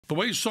The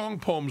way song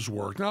poems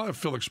work, now that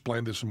Phil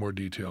explained this in more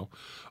detail,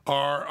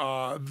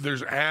 are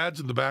there's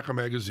ads in the back of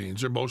magazines.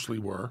 There mostly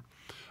were.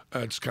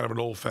 It's kind of an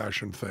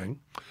old-fashioned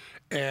thing.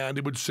 And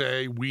it would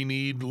say, we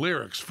need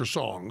lyrics for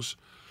songs.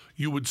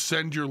 You would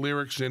send your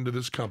lyrics into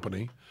this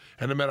company,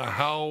 and no matter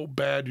how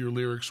bad your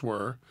lyrics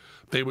were,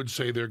 they would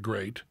say they're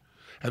great.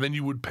 And then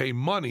you would pay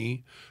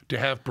money to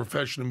have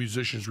professional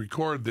musicians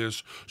record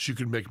this so you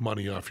could make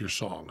money off your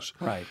songs.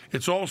 Right.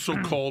 It's also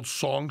called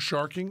song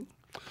sharking.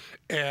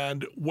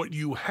 And what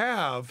you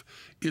have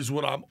is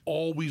what I'm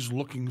always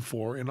looking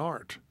for in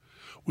art,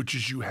 which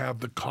is you have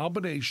the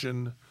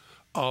combination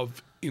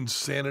of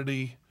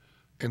insanity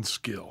and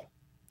skill.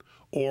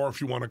 Or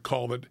if you want to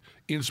call it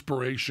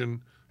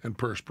inspiration and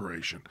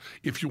perspiration.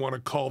 If you want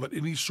to call it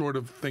any sort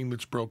of thing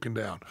that's broken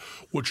down.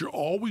 What you're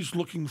always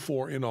looking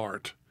for in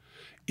art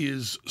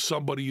is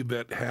somebody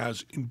that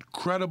has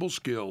incredible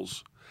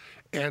skills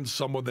and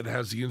someone that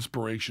has the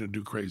inspiration to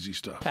do crazy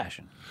stuff.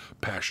 Passion.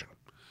 Passion.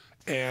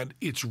 And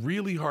it's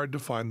really hard to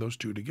find those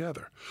two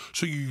together.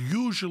 So you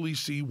usually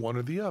see one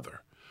or the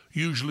other.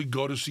 You usually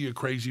go to see a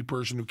crazy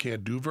person who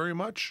can't do very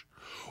much,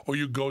 or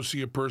you go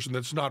see a person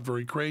that's not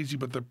very crazy,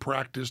 but that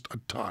practiced a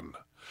ton.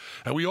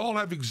 And we all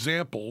have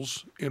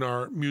examples in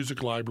our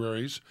music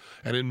libraries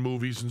and in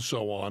movies and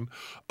so on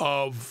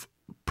of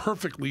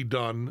perfectly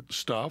done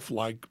stuff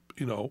like,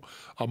 you know,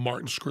 a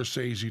Martin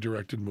Scorsese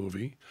directed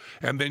movie.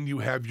 And then you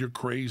have your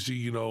crazy,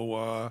 you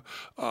know,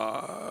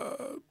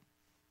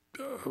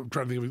 I'm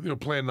trying to think of, you know,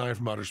 Plan 9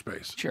 from Outer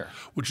Space. Sure.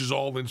 Which is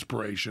all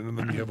inspiration. And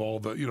then you have all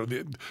the, you know,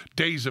 the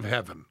Days of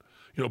Heaven.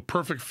 You know,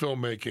 perfect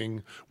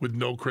filmmaking with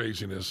no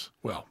craziness.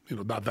 Well, you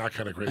know, not that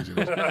kind of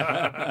craziness.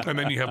 And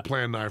then you have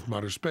Plan 9 from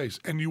Outer Space.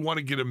 And you want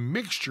to get a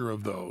mixture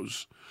of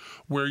those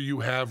where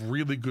you have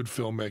really good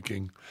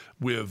filmmaking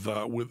with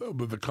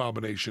a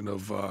combination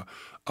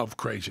of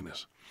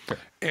craziness. Sure.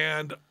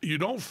 And you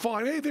don't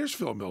find, hey, there's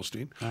Phil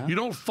Milstein. You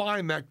don't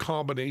find that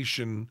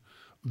combination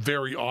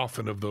very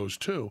often of those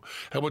two.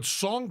 And what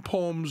song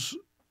poems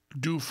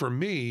do for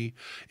me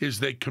is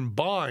they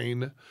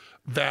combine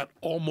that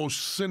almost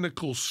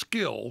cynical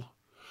skill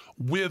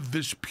with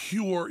this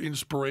pure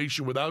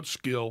inspiration without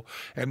skill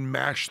and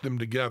mash them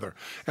together.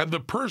 And the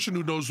person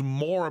who knows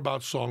more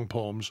about song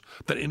poems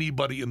than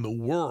anybody in the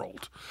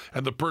world,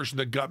 and the person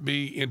that got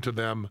me into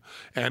them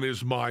and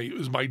is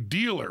my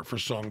dealer for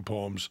song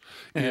poems,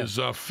 is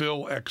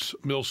Phil X.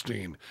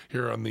 Milstein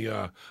here on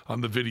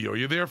the video. Are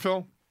you there,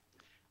 Phil?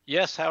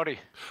 Yes, howdy.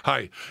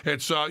 Hi.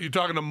 It's you're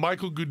talking to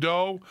Michael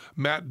Goudot,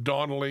 Matt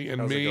Donnelly,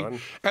 and me.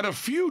 And a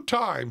few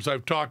times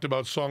I've talked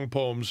about song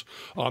poems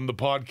on the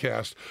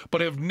podcast,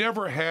 but have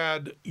never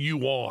had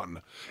you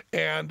on.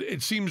 And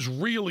it seems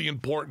really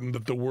important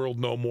that the world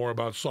know more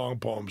about song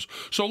poems.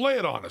 So lay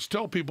it on us.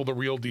 Tell people the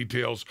real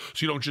details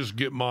so you don't just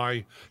get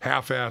my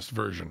half-assed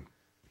version.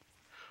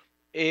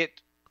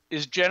 It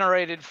is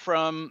generated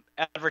from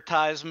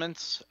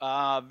advertisements,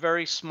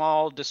 very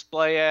small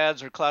display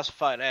ads or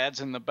classified ads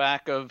in the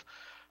back of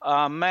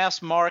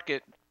mass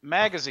market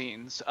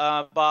magazines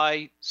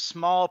by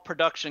small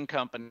production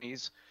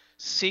companies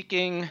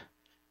seeking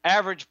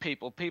average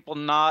people, people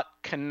not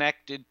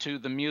connected to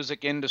the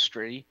music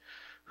industry,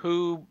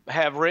 who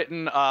have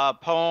written a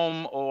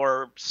poem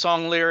or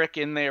song lyric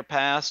in their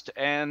past,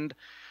 and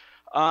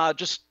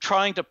just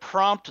trying to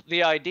prompt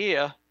the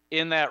idea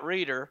in that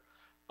reader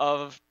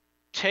of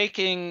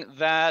taking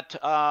that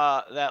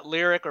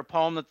lyric or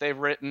poem that they've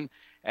written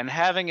and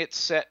having it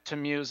set to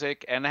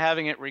music and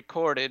having it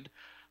recorded.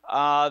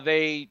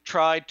 They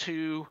try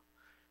to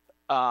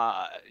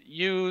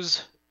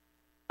use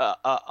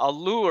a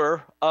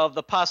lure of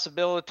the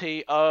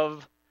possibility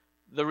of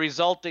the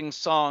resulting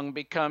song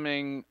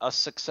becoming a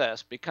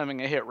success,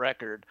 becoming a hit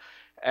record.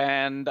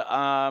 And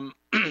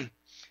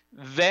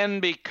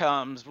then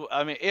becomes,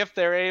 I mean, if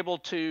they're able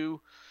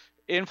to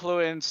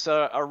influence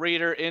a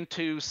reader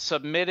into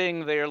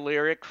submitting their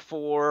lyric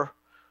for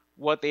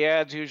what the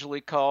ads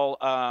usually call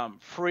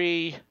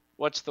free,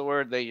 what's the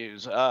word they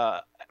use?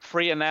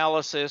 Free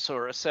analysis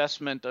or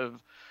assessment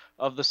of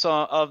the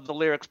song, of the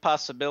lyric's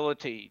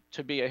possibility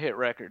to be a hit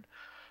record.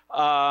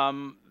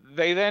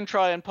 They then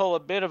try and pull a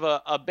bit of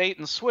a bait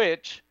and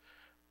switch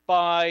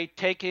by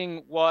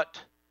taking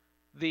what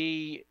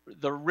the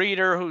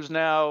reader, who's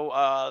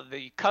now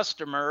the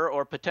customer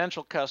or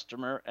potential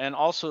customer, and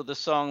also the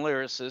song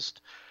lyricist,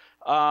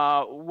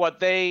 what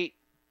they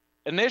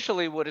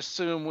initially would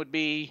assume would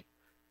be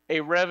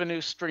a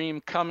revenue stream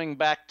coming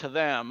back to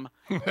them,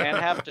 and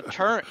have to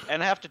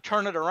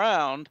turn it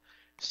around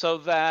so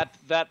that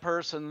that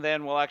person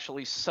then will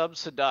actually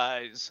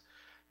subsidize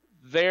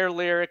their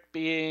lyric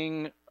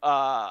being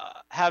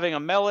having a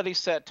melody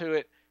set to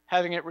it,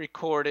 having it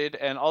recorded,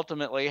 and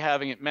ultimately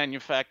having it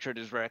manufactured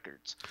as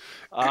records.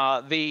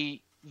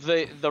 The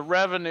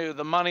revenue,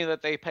 the money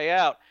that they pay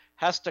out,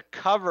 has to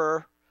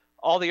cover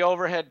all the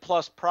overhead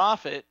plus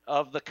profit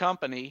of the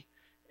company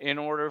in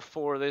order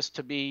for this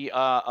to be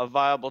a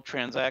viable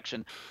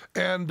transaction.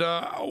 And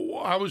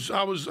I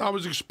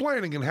was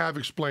explaining, and have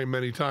explained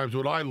many times,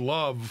 what I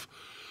love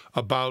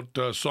about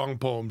song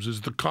poems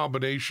is the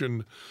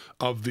combination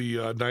of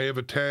the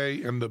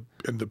naivete and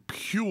the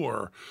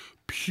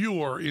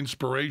pure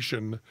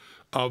inspiration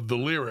of the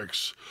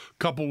lyrics,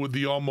 coupled with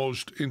the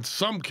almost, in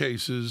some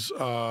cases,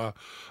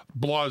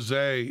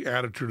 blasé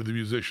attitude of the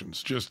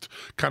musicians. Just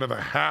kind of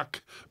a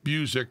hack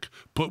music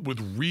put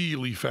with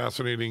really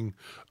fascinating,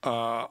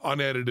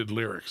 unedited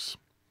lyrics.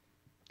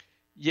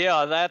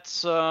 Yeah,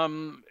 that's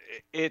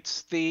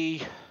it's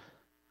the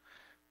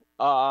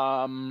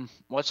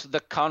what's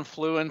the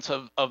confluence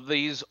of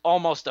these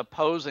almost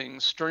opposing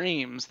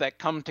streams that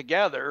come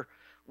together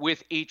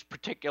with each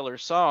particular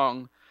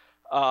song,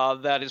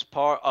 that is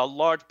a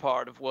large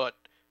part of what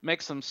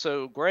makes them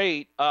so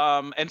great,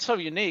 and so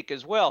unique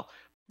as well.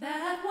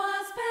 That was